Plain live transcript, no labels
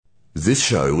This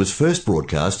show was first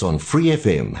broadcast on Free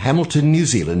FM, Hamilton, New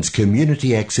Zealand's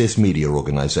community access media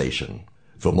organisation.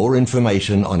 For more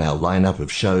information on our lineup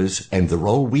of shows and the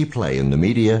role we play in the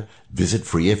media, visit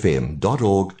freefm.org.nz.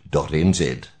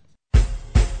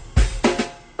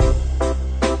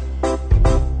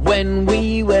 When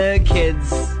we were kids,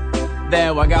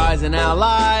 there were guys in our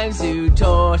lives who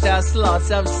taught us lots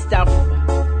of stuff.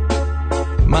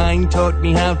 Mine taught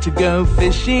me how to go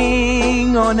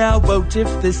fishing on our boat if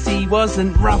the sea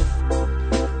wasn't rough.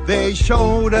 They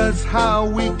showed us how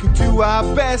we could do our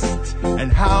best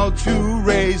and how to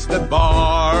raise the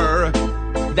bar.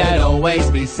 They'd always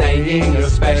be saying you're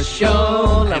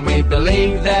special and we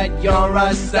believe that you're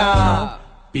a star.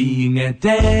 Being a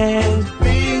dad,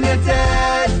 Being a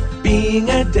dad, being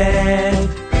a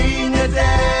dad, being a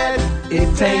dad,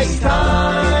 it takes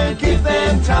time, give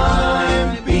them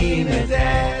time, being a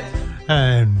dad.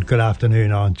 And good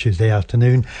afternoon on Tuesday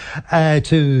afternoon. Welcome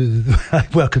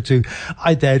to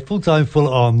iDad Full-Time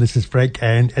Full-On. This is Frank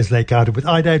and Esley Carter with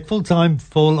iDad Full-Time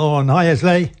Full-On. Hi,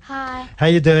 Esley. Hi. How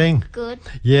you doing? Good.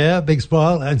 Yeah, big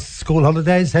smile. And school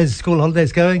holidays? How's school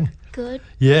holidays going? Good.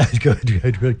 Yeah, good.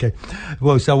 Okay.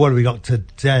 Well, so what have we got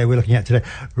today? We're looking at today.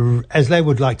 Esley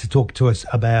would like to talk to us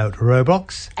about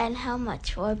Roblox. And how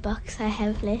much Robux I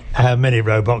have left. How many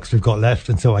Roblox we've got left,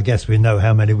 and so I guess we know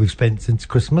how many we've spent since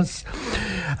Christmas.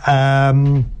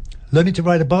 Learning to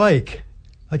ride a bike.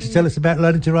 Like to tell us about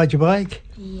learning to ride your bike?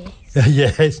 Yes.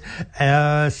 Yes.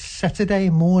 Saturday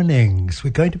mornings.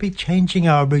 We're going to be changing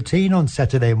our routine on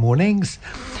Saturday mornings.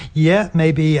 Yeah,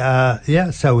 maybe.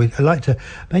 So I'd like to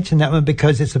mention that one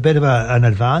because it's a bit of an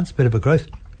advance, bit of a growth.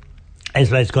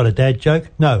 Esley's got a dad joke.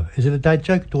 No, is it a dad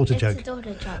joke? Daughter joke? It's a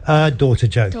daughter joke. Daughter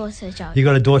joke. Daughter joke. You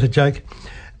got a daughter joke?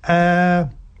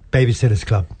 Babysitters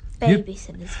Club.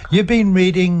 Babysitters Club. You've been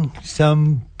reading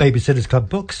some Babysitters Club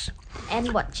books.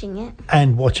 And watching it.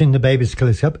 And watching the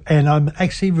Babysitters Club, and I'm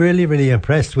actually really, really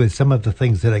impressed with some of the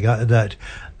things that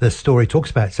the story talks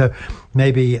about. So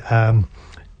maybe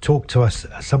talk to us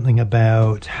something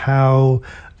about how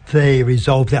they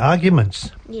resolve their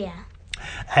arguments. Yeah.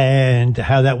 And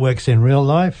how that works in real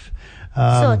life.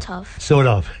 Sort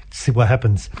of. See what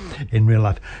happens in real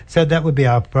life. So that would be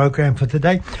our program for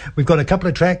today. We've got a couple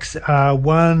of tracks.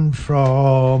 One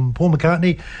from Paul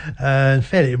McCartney.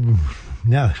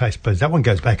 No, I suppose that one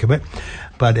goes back a bit,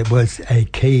 but it was a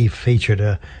key feature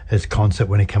to his concert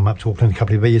when he came up to Auckland a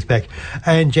couple of years back.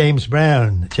 And James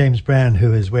Brown,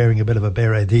 who is wearing a bit of a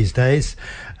beret these days,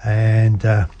 and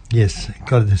yes,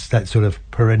 got that sort of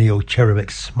perennial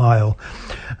cherubic smile,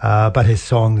 but his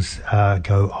songs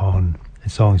go on.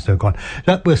 So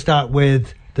we'll start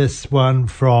with this one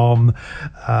from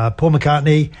Paul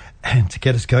McCartney, and to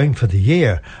get us going for the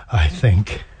year, I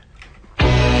think.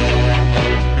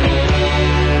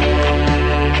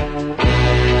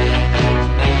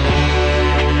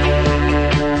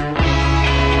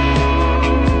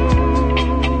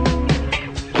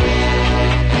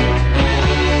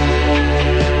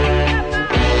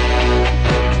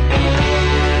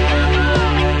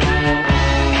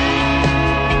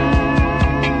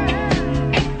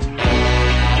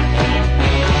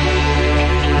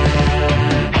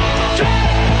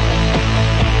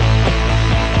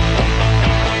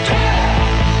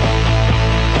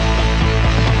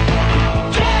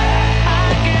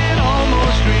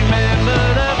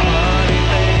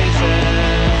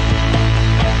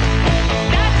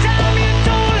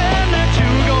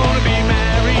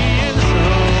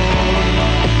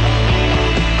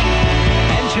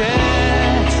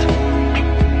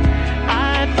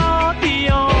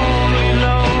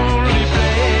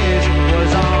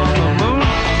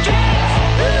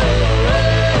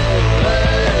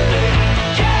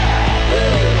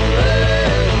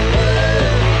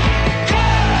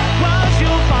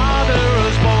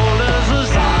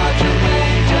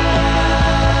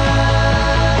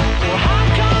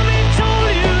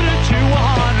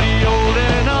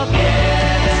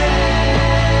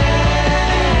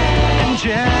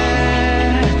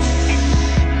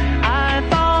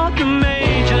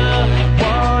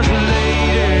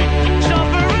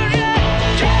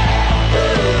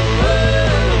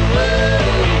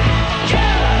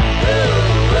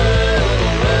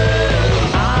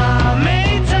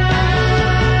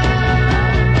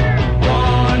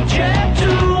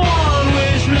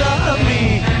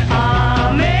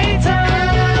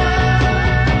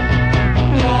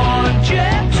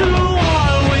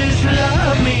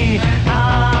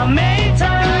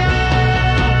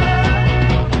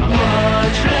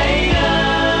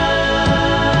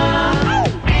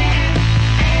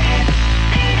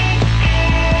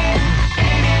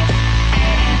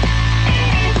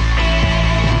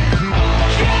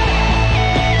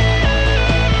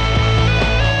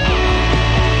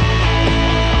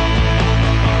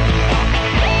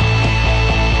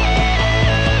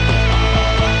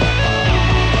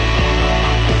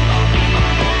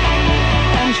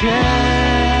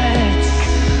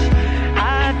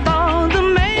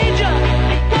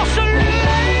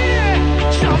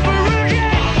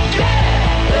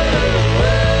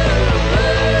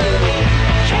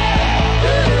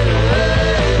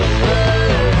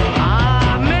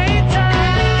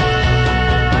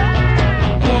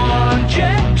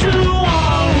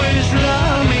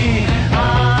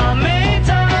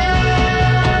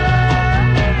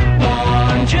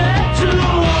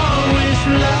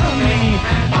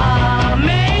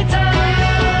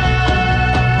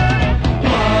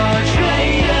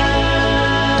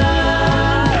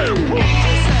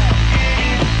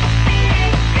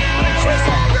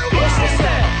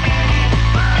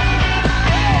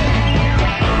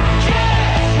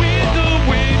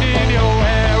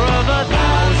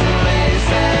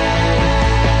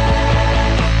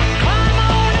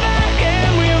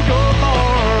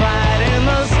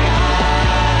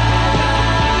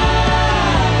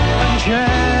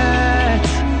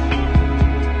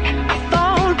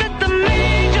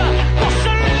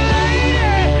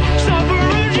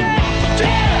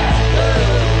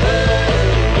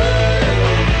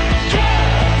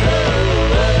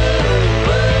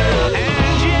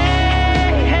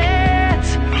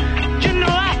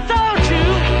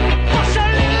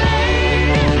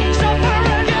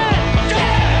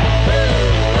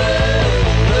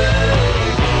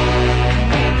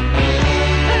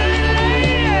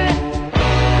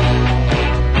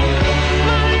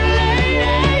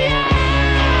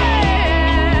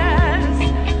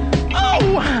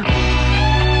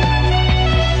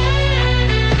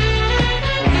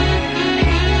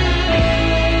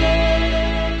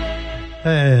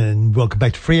 Welcome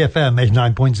back to Free FM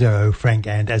 89.0. Frank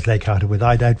and Asley Carter with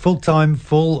iDad. Full time,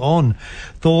 full on.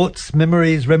 Thoughts,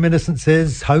 memories,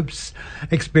 reminiscences, hopes,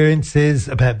 experiences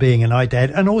about being an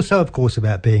iDad, and also, of course,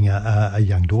 about being a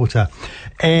young daughter.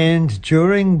 And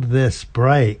during this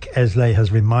break, Asley has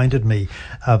reminded me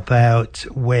about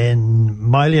when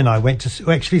Miley and I went to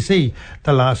actually see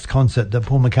the last concert that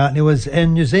Paul McCartney was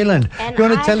in New Zealand. And you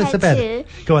want to I tell us had about to it?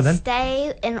 Go on then.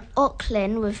 Stay in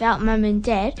Auckland without mum and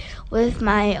dad with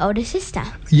my older sister.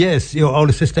 Yes, your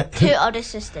older sister. Two older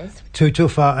sisters.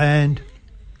 Tutufa and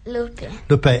Lupe.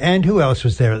 Lupe. And who else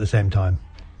was there at the same time?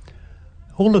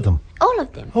 All of them. All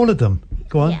of them. All of them.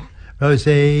 Go on. Yeah.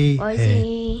 Rosie,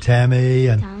 Rosie, Tammy,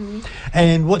 and Tammy.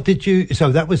 and what did you?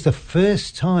 So that was the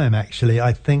first time, actually,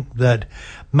 I think that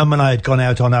Mum and I had gone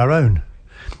out on our own,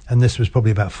 and this was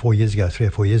probably about 4 years ago, 3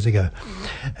 or 4 years ago,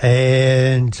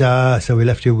 and so we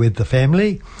left you with the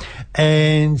family.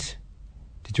 And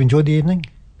did you enjoy the evening?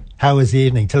 How was the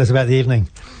evening? Tell us about the evening.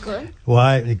 Good.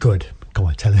 Why? Good. Come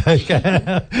on, tell us.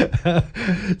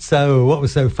 So, what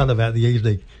was so fun about the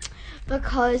evening?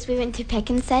 Because we went to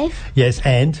Pick and Save. Yes,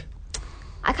 and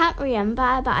I can't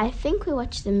remember, but I think we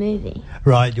watched the movie.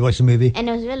 right, you watched the movie. And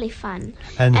it was really fun.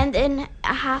 And then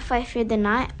halfway through the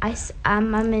night,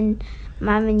 mum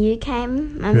and you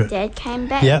came, mum Yeah. and dad came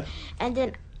back. Yeah.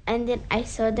 And then I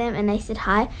saw them and I said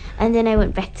hi, and then I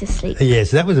went back to sleep.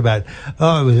 Yes, that was about.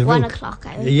 Oh, it was a 1 real, o'clock.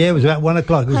 Yeah, it was about 1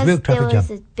 o'clock. It was a real Because there traffic was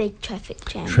jam. a big traffic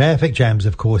jam. Traffic jams,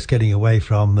 of course, getting away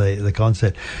from the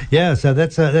concert. Yeah, so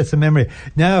that's a memory.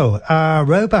 Now,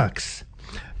 Robux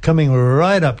coming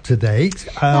right up to date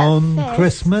on first,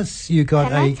 Christmas. You got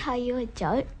Can I tell you a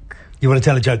joke? You want to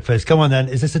tell a joke first? Come on, then.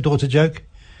 Is this a daughter joke?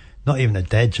 Not even a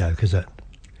dad joke, is it?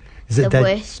 Is it The dad?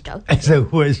 worst joke. It's the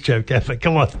worst joke ever.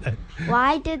 Come on, then.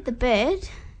 Why did the bird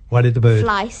Why did the bird?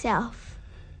 fly south?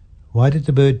 Why did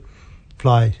the bird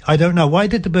fly? I don't know. Why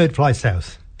did the bird fly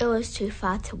south? It was too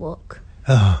far to walk.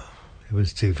 Oh, it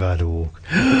was too far to walk.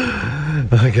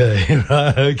 Okay,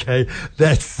 right, okay.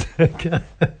 That's okay.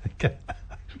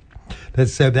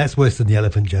 That's worse than the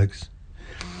elephant jokes.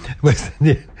 Worse than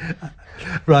the,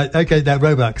 right, okay, now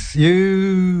Robux.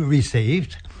 You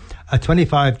received a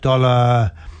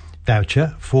 $25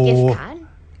 voucher for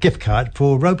gift card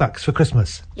for Robux for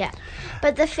Christmas. Yeah.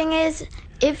 But the thing is,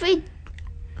 if you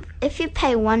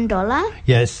pay $1,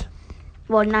 Yes.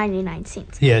 well, 99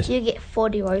 cents, Yes. you get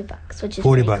 40 Robux, which is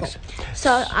 40 really bucks. cool.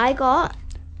 So I got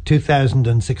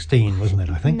 2016, wasn't it,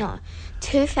 I think? no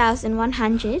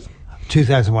 2,100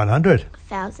 2,100.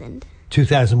 1,000.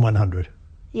 2,100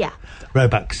 Yeah.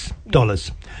 Robux,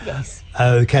 dollars. Yes.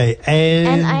 Okay,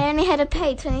 And I only had to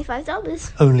pay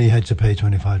 $25. only had to pay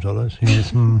 $25.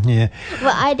 Yes, yeah.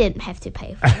 Well, I didn't have to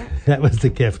pay for it. That was the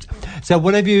gift. So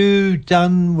what have you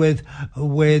done with,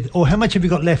 or how much have you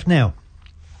got left now?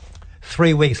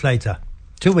 3 weeks later,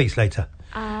 2 weeks later.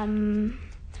 Oh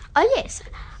yes,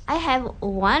 I have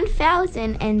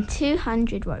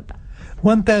 1,200 Robux.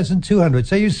 1,200.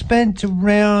 So you spent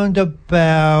around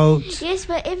about. Yes,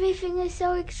 but everything is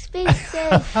so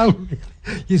expensive.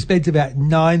 You spent about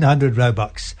 900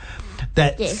 Robux.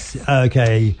 That's Yes.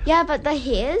 okay. Yeah, but the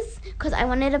hairs, because I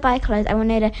wanted to buy clothes, I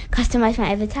wanted to customize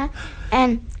my avatar,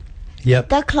 and Yep.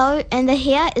 the clothes and the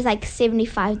hair is like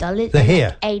 $75. The and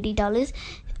hair? like $80,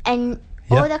 and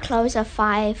Yep. all the clothes are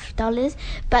 $5.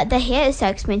 But the hair is so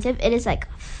expensive; it is like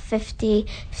 50,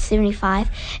 75.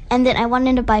 And then I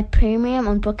wanted to buy premium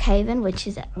on Brookhaven, which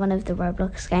is one of the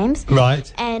Roblox games,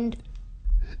 Right. and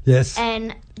Yes.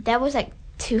 that was like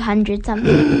 200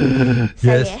 something. So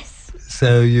Yes. yes.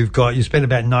 So you spent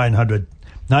about 900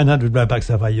 Robux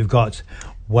so far. You've got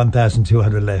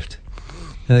 1,200 left.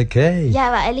 Okay. Yeah,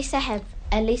 but at least I have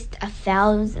at least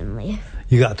 1,000 left.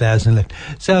 You got 1,000 left.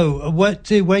 So where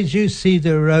do you see the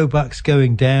Robux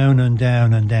going down and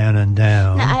down and down and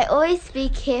down? Now, I always be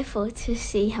careful to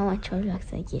see how much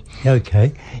Robux I get.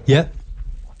 Okay. Yep.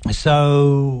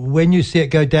 So when you see it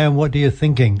go down, what are you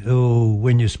thinking? Oh,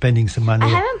 when you're spending some money. I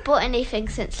haven't bought anything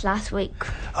since last week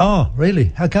Oh,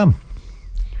 really? How come?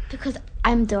 because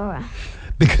I'm Dora.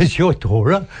 Because you're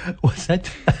Dora? What's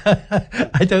that?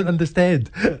 I don't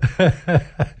understand.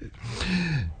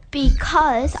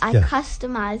 Because I Yeah.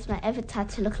 customized my avatar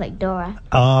to look like Dora.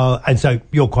 And so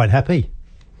you're quite happy?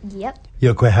 Yep.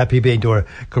 You're quite happy being Dora.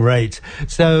 Great.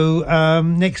 So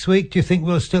next week, do you think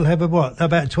we'll still have about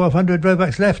 1,200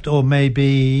 Robux left, or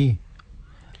maybe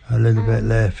a little bit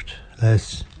left?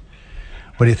 Less.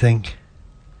 What do you think?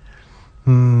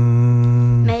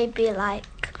 Maybe like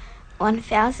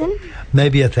 1,000.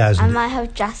 Maybe I 1,000. might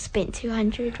have just spent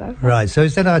 200 Robux. Right. So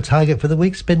is that our target for the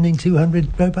week? Spending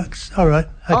 200 Robux? All right.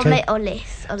 Okay. Or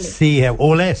less. See how,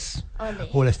 or less. Or less.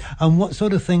 Or less. And what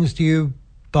sort of things do you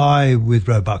buy with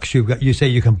Robux? You say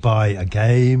you can buy a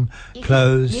game,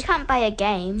 clothes. You can't buy a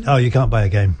game. Oh, you can't buy a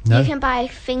game. No, You can buy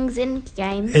things in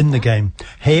games. in the game.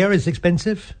 Hair is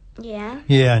expensive. Yeah.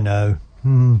 Yeah, I know.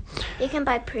 You can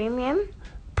buy premium.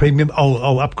 Premium.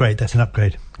 Oh, upgrade. That's an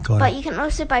upgrade. Got But it. you can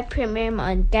also buy premium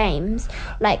on games.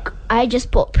 Like, I just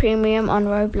bought premium on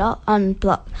Brookhaven. on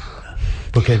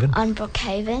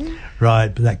Brookhaven.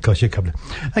 Right, but that costs you a couple.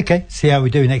 Okay, see how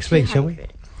we do next week, shall we?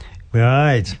 200.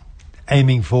 Right.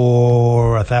 Aiming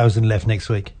for 1,000 left next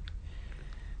week.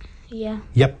 Yeah.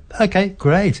 Yep. Okay,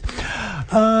 great.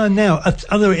 Now,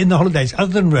 other in the holidays,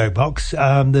 other than Roblox,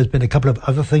 there's been a couple of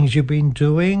other things you've been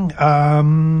doing.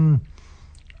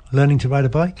 Learning to ride a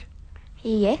bike.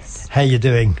 Yes. How you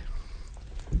doing?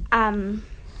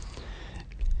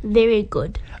 Very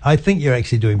good. I think you're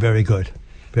actually doing very good.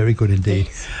 Very good indeed.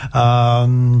 Yes.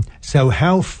 So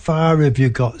how far have you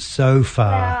got so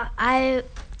far? Well,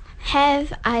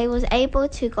 I was able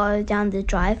to go down the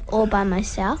drive all by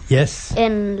myself Yes.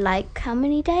 in like how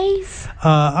many days?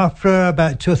 After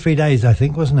about 2 or 3 days, I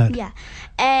think, wasn't it? Yeah.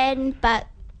 But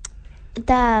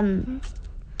the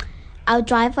our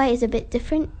driveway is a bit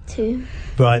different to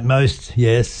Right, most,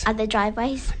 yes. other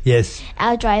driveways. Yes.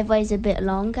 Our driveway is a bit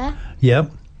longer. Yeah.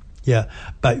 Yeah.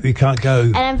 But we can't go.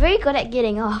 And I'm very good at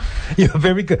getting off. You're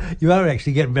very good. You are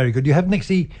actually getting very good. You haven't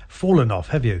actually fallen off,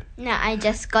 have you? No, I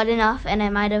just gotten off and I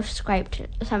might have scraped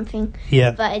something.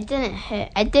 Yeah. But it didn't hurt.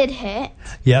 It did hurt.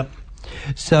 Yeah.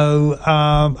 So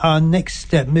our next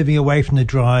step, moving away from the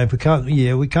drive, we can't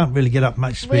really get up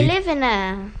much speed. We live in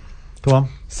a Go on.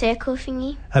 circle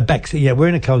thingy. We're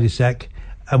in a cul-de-sac,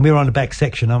 and we're on the back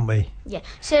section, aren't we? Yeah.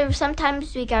 So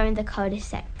sometimes we go in the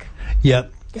cul-de-sac. Yeah.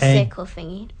 The And circle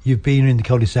thingy. you've been in the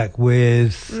cul-de-sac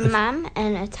with Mum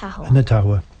and a tahoe. an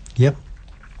Ottawa. Yep.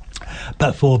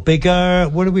 But for bigger,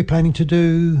 what are we planning to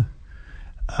do?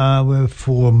 We're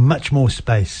for much more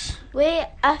space. We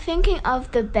are thinking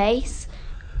of the base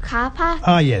car park.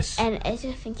 Ah, yes. And it's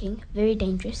just thinking very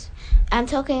dangerous. I'm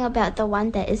talking about the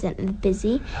one that isn't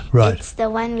busy. Right. It's the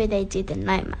one where they do the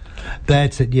night market.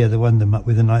 That's it. Yeah, the one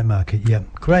with the night market. Yeah,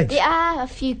 great. There are a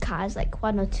few cars, like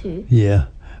 1 or 2. Yeah,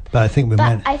 but I think But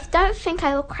I don't think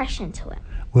I will crash into it.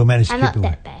 we'll manage to I'm keep not away.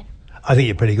 that bad. I think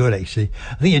you're pretty good, actually.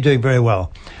 I think you're doing very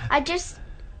well.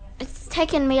 It's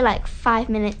taken me like 5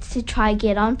 minutes to try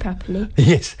get on properly.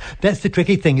 Yes, that's the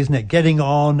tricky thing, isn't it? Getting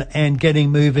on and getting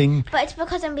moving. But it's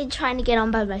because I've been trying to get on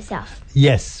by myself.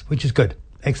 Yes, which is good.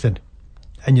 Excellent.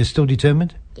 And you're still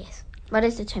determined? Yes. What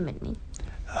does determined mean?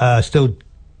 Still,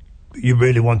 you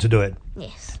really want to do it.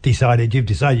 Yes. You've decided you're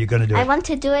going to do I it. want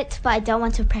to do it, but I don't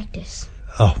want to practice.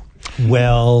 Oh,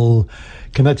 well,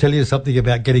 can I tell you something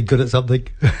about getting good at something?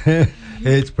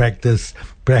 It's practice,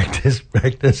 practice,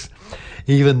 practice.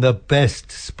 Even the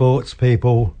best sports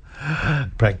people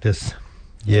practice.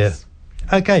 Yeah. Yes.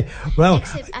 Okay, well,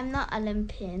 Except I'm not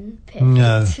Olympian. Perfect.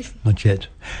 no, not yet.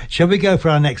 Shall we go for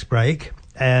our next break?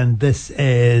 And this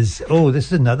is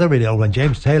another really old one.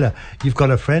 James Taylor, You've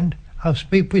Got a Friend?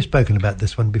 We've spoken about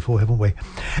this one before, haven't we?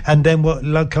 And then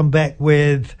we'll come back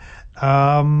with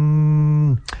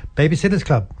Babysitter's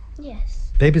Club.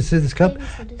 Yes. Babysitter's Club.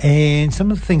 Babysitter's Club. And some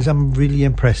of the things I'm really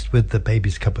impressed with the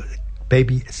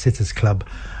Babysitter's Club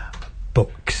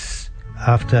books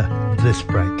after this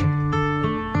break.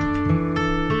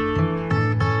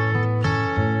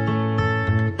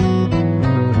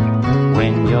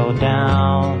 When you're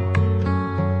down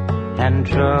and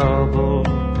troubled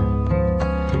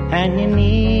and you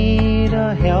need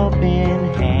a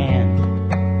helping hand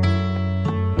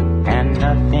and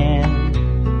nothing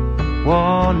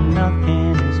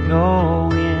is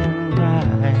going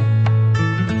right.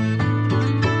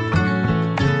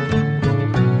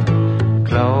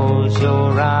 Close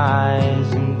your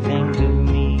eyes and think of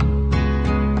me,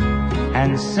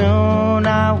 and soon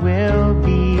I will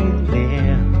be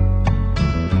there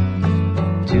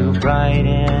to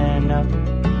brighten up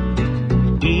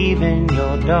even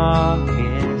your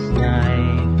darkest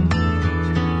night.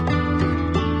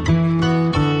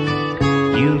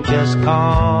 You just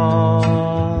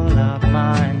call up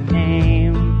my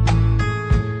name,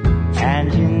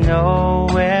 and you know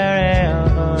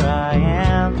wherever I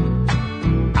am,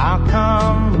 I'll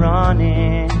come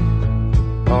running.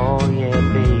 Oh yeah,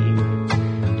 babe,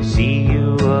 to see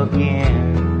you again.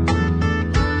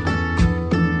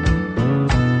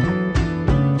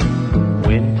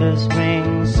 Winter,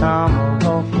 spring, summer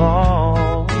or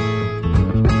fall,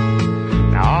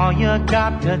 now all you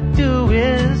got to do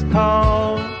is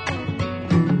call,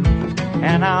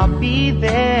 and I'll be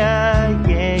there,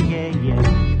 yeah, yeah, yeah.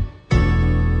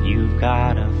 You've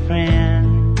got a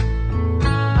friend.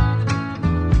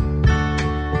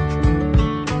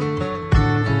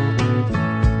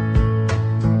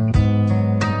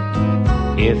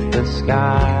 if the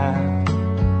sky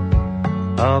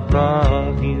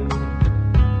above you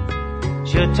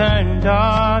should turn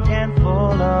dark and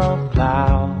full of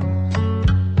clouds,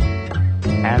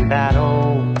 and that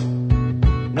old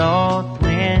north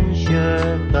wind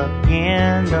should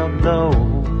begin to blow,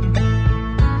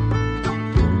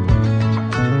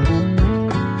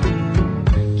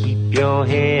 keep your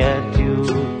head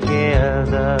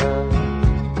together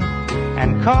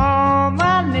and call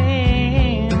my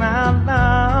name out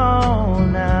loud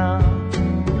now.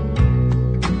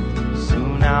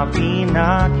 Soon I'll be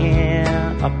knocking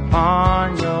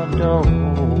upon your door.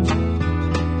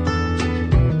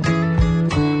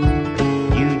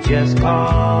 You just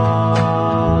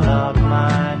call up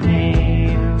my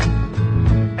name,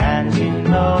 and you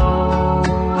know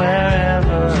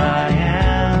wherever I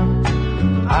am,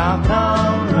 I'll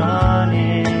come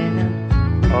running.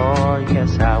 Oh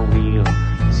yes, I will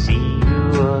see you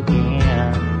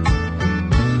again.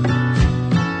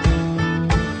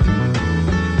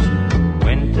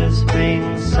 Winter, spring,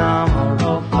 summer,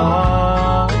 or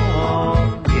fall,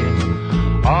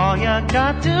 yeah. All you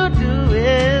got to do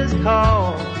is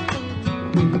call,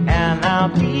 and I'll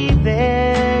be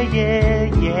there, yeah,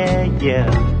 yeah, yeah.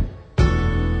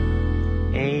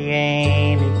 Hey,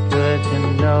 ain't it good to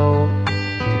know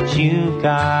that you've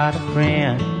got a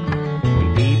friend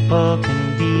when people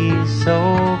can be so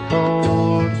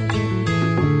cold?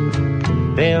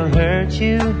 They'll hurt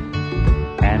you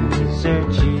and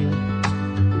desert you.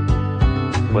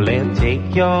 Well, they'll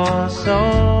take your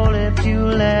soul if you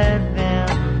let them.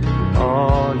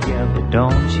 Oh, yeah, but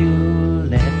don't you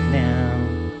let them.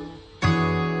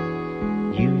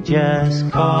 You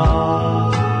just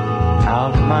call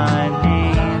out my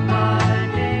name,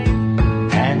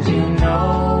 and you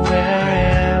know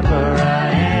wherever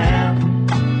I am,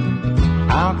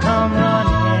 I'll come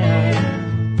running,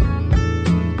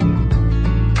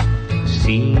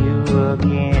 see you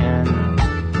again.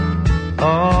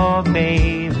 Oh,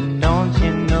 babe, don't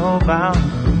you know about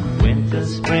winter,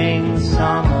 spring,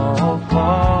 summer, or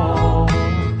fall?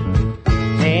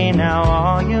 Hey, now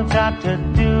all you got to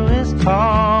do is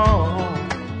call.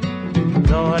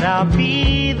 Lord, I'll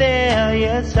be there,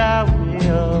 yes I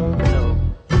will.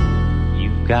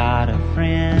 You've got a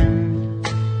friend.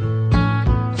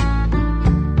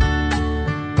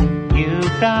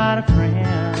 You've got a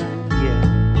friend, yeah.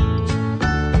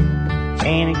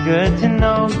 Ain't it good to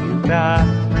know you've got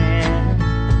a friend?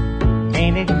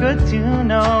 Ain't it good to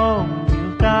know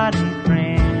you've got a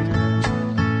friend?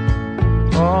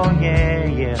 Oh yeah,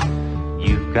 yeah,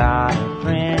 you've got a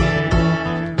friend.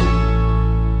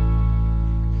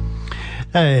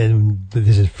 And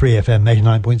this is Free FM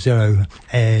 89.0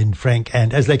 and Frank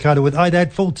and Esley Carter with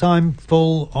iDad Full Time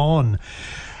Full On.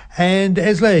 And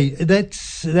Esley,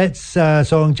 that's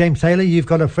song James Taylor, You've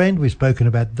Got a Friend, we've spoken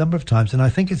about a number of times, and I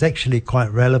think it's actually quite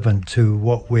relevant to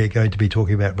what we're going to be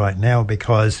talking about right now,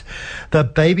 because the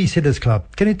Babysitters Club.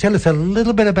 Can you tell us a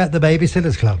little bit about the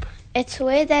Babysitters Club? It's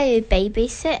where they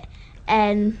babysit,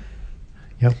 and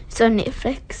Yep. it's on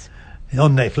Netflix.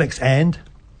 On Netflix,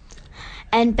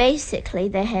 And basically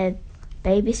they have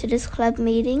Babysitters Club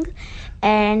meetings,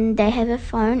 and they have a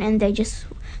phone, and they just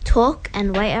talk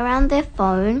and wait around their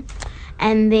phone,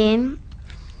 and then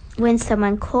when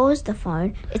someone calls the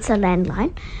phone, it's a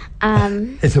landline.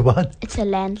 It's a what? It's a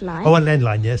landline. Oh, a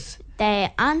landline, yes.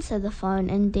 They answer the phone,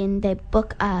 and then they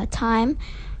book a time.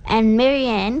 And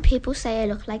Marianne, people say I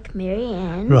look like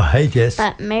Marianne. Right, yes.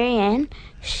 But Marianne,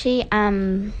 she's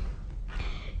the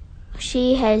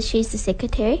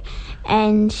secretary,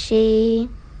 and she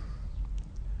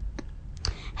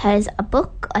has a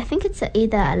book. I think it's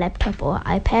either a laptop or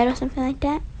iPad or something like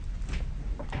that.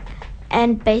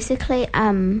 And basically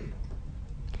the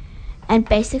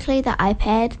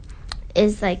iPad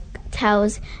is like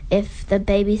tells if the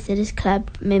Babysitters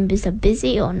Club members are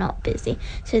busy or not busy,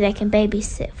 so they can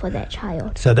babysit for that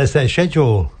child. So that's their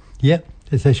schedule. Yep.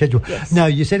 It's their schedule. Yes. Now,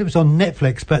 you said it was on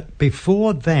Netflix, but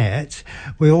before that,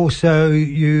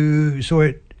 you saw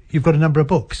it, you've got a number of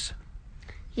books.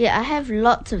 Yeah, I have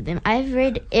lots of them. I've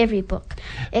read every book,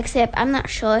 except I'm not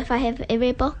sure if I have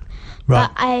every book, Right.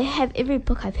 but I have every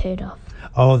book I've heard of.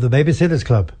 Oh, the Babysitters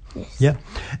Club. Yes. Yeah.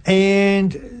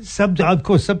 And of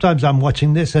course, sometimes I'm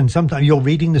watching this, and sometimes you're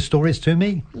reading the stories to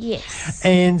me. Yes.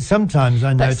 And sometimes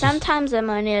I But notice... sometimes I'm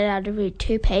only allowed to read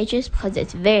 2 pages because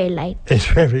it's very late. It's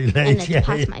very late. And it's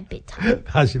past my bedtime.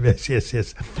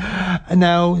 Yes.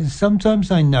 Now, sometimes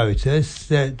I notice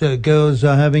that the girls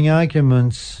are having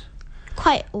arguments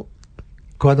Quite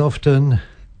often.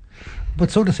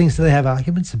 What sort of things do they have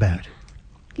arguments about?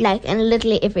 like in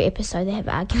literally every episode they have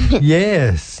arguments.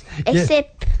 Yes.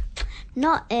 Except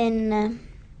not in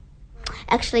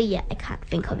Actually, yeah, I can't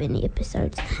think of any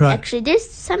episodes. Right. Actually, there's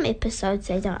some episodes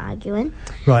they don't argue in.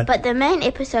 Right. But the main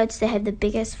episodes they have the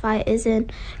biggest fight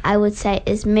I would say,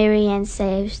 is Marianne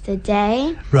Saves the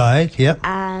Day. Right, yep.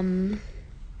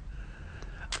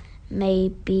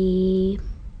 Maybe...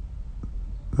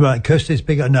 Right, Kirsty's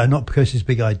Big... No, not Kirsty's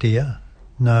Big Idea.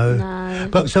 No. No.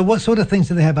 But so what sort of things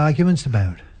do they have arguments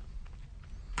about?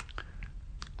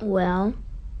 Well,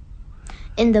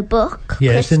 in the book...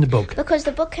 Yes, in the book. Because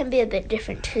the book can be a bit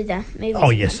different to the movie. Oh,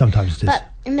 yes, sometimes it is. But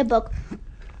in the book,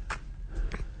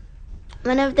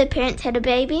 one of the parents had a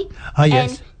baby. Oh,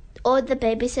 yes. And all the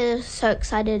babysitters were so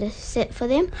excited to sit for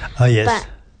them. Oh, yes.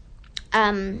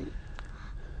 But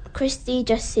Christy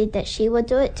just said that she would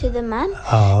do it to the mum.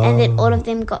 Oh. And then all of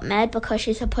them got mad because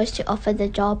she's supposed to offer the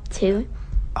job to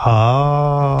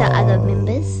Oh. the other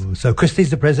members. So Christy's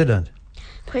the president.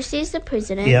 Christy's the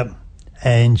president. Yep.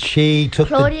 And she took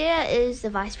Claudia is the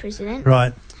vice president.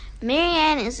 Right.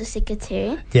 Marianne is the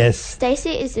secretary. Yes.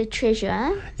 Stacey is the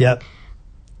treasurer. Yep.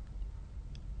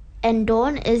 And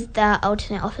Dawn is the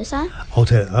alternate officer.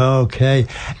 Okay.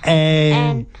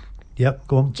 And yep,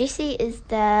 go on. Jessie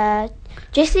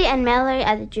and Mallory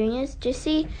are the juniors.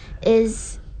 Jessie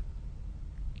is...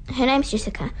 Her name's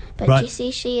Jessica. But Right.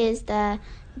 Jessie, she is the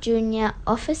junior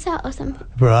officer or something.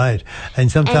 Right.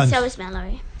 And sometimes... And so is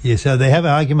Mallory. Yeah, so they have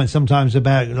arguments sometimes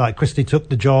about, like, Christy took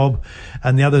the job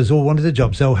and the others all wanted the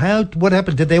job. So what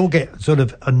happened? Did they all get sort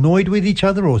of annoyed with each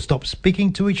other or stop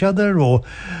speaking to each other or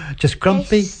just grumpy?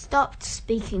 They stopped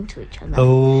speaking to each other.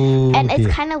 Oh, And dear.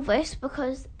 it's kind of worse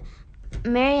because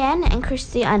Marianne and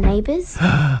Christy are neighbours.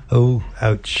 Oh,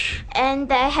 ouch. And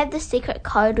they have the secret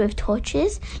code with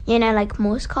torches. You know, like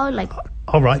Morse code, like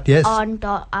All right, yes. on,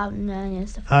 dot, no,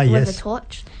 stuff Ah, with yes. a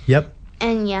torch. Yep.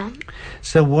 And yeah,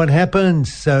 So what happened?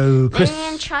 So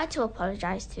Marianne tried to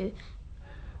apologise to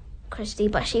Christy,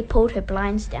 but she pulled her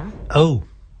blinds down. Oh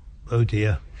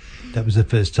dear. That was the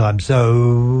first time.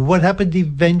 So what happened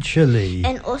eventually?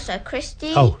 And also,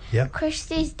 Christy. Oh, yeah.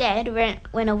 Christy's dad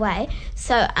went away.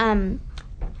 So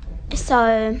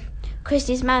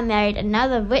Christy's mum married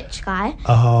another rich guy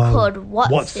called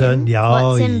Watson. Watson, yeah,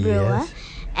 Watson Brewer, yes.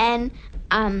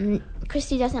 and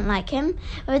Christy doesn't like him.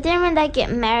 But then when they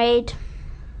get married,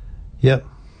 Yep.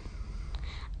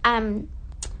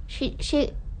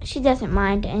 she doesn't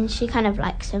mind, and she kind of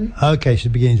likes him. Okay,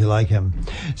 she's beginning to like him.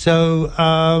 So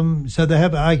they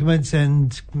have arguments,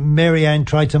 and Marianne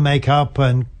tried to make up,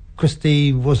 and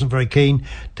Christy wasn't very keen.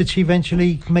 Did she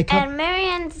eventually make up? And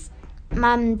Marianne's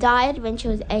mum died when she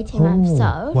was 18 months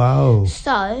old. Wow.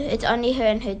 So it's only her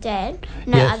and her dad,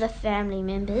 no Yes. other family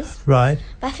members. Right.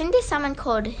 But I think there's someone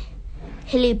called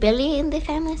Hilly Billy in their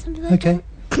family or something like Okay.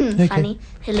 that. Funny,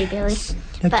 Hilly Billy.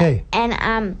 Okay.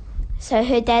 So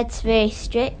her dad's very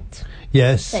strict.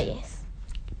 Yes. So yes.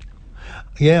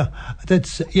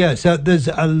 Yeah. So there's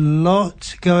a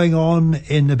lot going on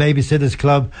in the Babysitters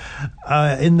Club,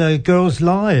 in the girls'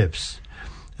 lives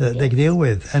that they deal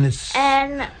with, and it's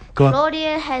And Go on.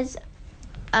 Claudia has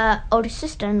an older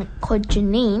sister called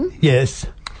Janine, yes.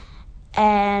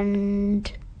 and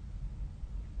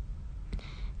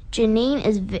Janine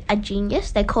is a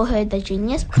genius. They call her the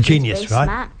genius. Because Genius, she's very right.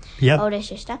 Smart. Yep. Older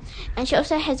sister, and she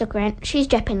also has she's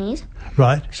Japanese.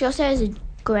 Right. She also has a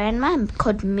grandma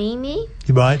called Mimi,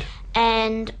 Right.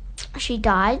 and she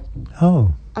died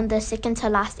Oh. on the second to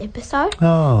last episode,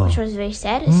 Oh. which was very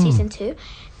sad. It's season 2,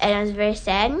 and it was very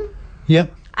sad.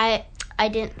 Yep. I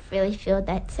didn't really feel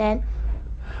that sad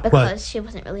because she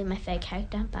wasn't really my favourite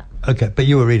character. But Okay, but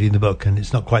you were reading the book, and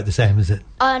it's not quite the same, is it?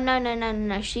 oh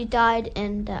no! She died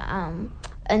in the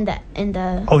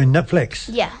Oh, in Netflix.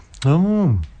 yeah.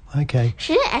 Oh, okay.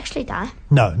 She didn't actually die.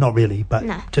 No, not really, but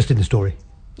No. just in the story.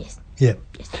 Yes. Yeah.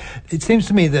 Yes. It seems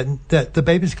to me that the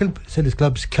Babysitters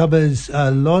Clubs covers a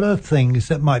lot of things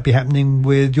that might be happening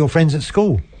with your friends at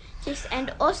school. Yes,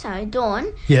 and also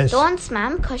Dawn. Yes. Dawn's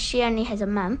mum, because she only has a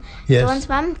mum. Yes. Dawn's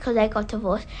mum, because they got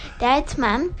divorced. Dad's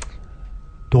mum,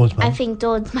 Dawn's mum. I think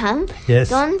Dawn's mum. Yes.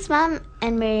 Dawn's mum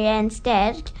and Marianne's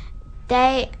dad,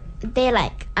 they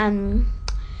like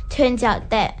turns out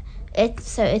that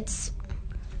it's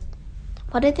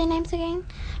what are their names again?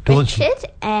 Dawn's- Richard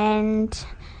and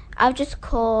I'm just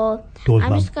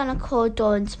gonna call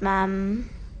Dawn's mum.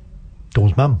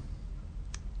 Dawn's mum.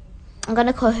 I'm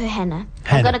gonna call her Hannah.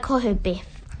 Hannah. I'm gonna call her Beth.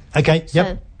 Okay. So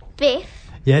Yep. Beth,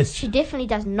 Yes. she definitely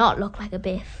does not look like a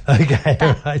Beth. Okay.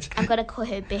 But Right. I'm gonna call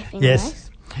her Beth anyways. Yes.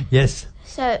 Yes.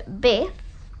 So Beth,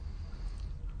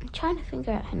 I'm trying to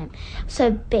figure out her name.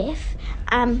 So Beth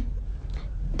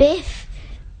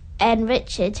and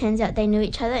Richard, turns out they knew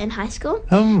each other in high school.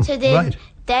 Oh, So then right.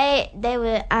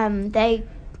 they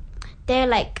they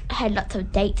like had lots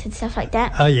of dates and stuff like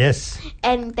that. Oh, yes.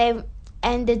 And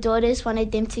the daughters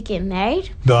wanted them to get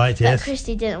married. Right, yes. But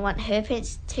Christy didn't want her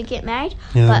parents to get married.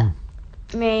 Yeah.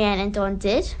 But Marianne and Dawn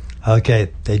did.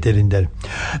 Okay, they did indeed.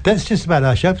 That's just about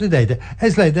our show for today.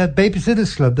 As like that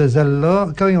Babysitters Club, there's a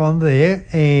lot going on there.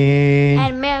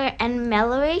 And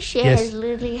Mallory, she Yes.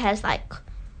 literally has like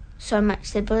so much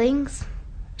siblings.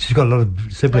 She's got a lot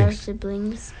of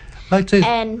siblings. Like to.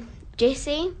 And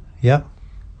Jessie, Yeah.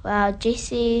 well,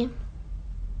 Jessie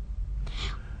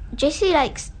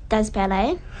does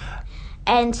ballet.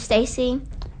 And Stacey,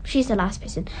 she's the last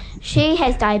person. She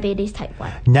has diabetes type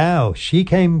 1. Now, she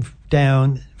came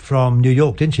down from New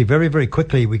York, didn't she? Very, very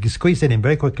quickly. We could squeeze it in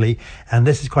very quickly. And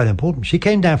this is quite important. She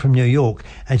came down from New York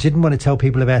and she didn't want to tell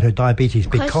people about her diabetes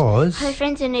because her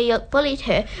friends in New York bullied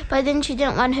her. But then she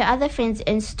didn't want her other friends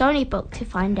in Stony Brook to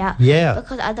find out. Yeah.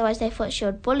 Because otherwise they thought she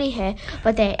would bully her.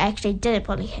 But they actually didn't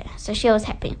bully her. So she was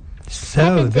happy. so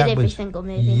happens in that every was single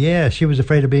movie. Yeah, she was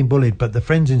afraid of being bullied, but the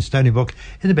friends in Stony Brook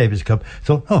in the Babies Club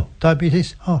thought, oh,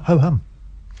 diabetes, oh, ho hum.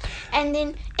 And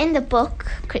then in the book,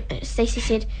 Stacey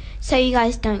said, so you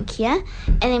guys don't care?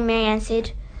 And then Marianne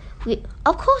said,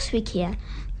 of course we care.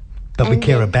 But we And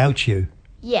care then- about you,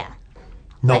 Yeah.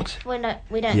 not We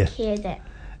don't Yeah. care that.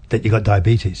 that you got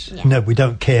diabetes. Yeah. No, we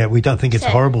don't care. We don't think it's a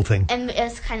So- horrible thing. And it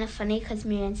was kind of funny because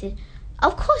Marianne said,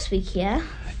 of course we care.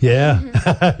 Yeah,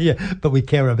 yeah, but we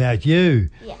care about you.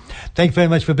 Yeah. Thank you very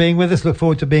much for being with us. Look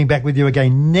forward to being back with you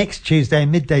again next Tuesday,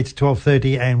 midday to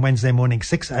 12:30, and Wednesday morning,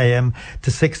 6 a.m. to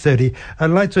 6:30.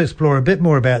 I'd like to explore a bit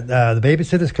more about the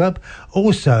Babysitters Club.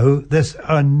 Also, this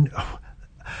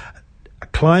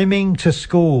climbing to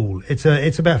school.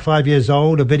 It's about 5 years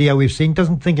old. A video we've seen.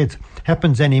 Doesn't think it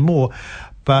happens anymore,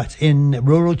 but in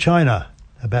rural China,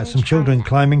 about some children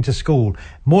climbing to school.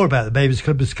 More about the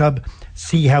Babysitters Club.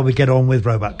 See how we get on with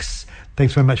Robux.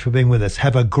 Thanks very much for being with us.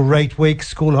 Have a great week.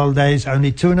 School holidays,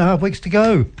 only 2.5 weeks to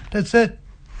go. That's it.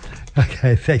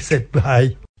 Okay, thanks.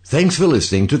 Bye. Thanks for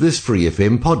listening to this Free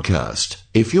FM podcast.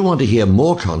 If you want to hear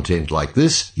more content like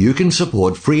this, you can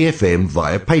support Free FM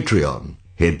via Patreon.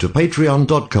 Head to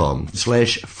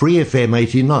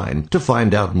patreon.com/freefm89 to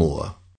find out more.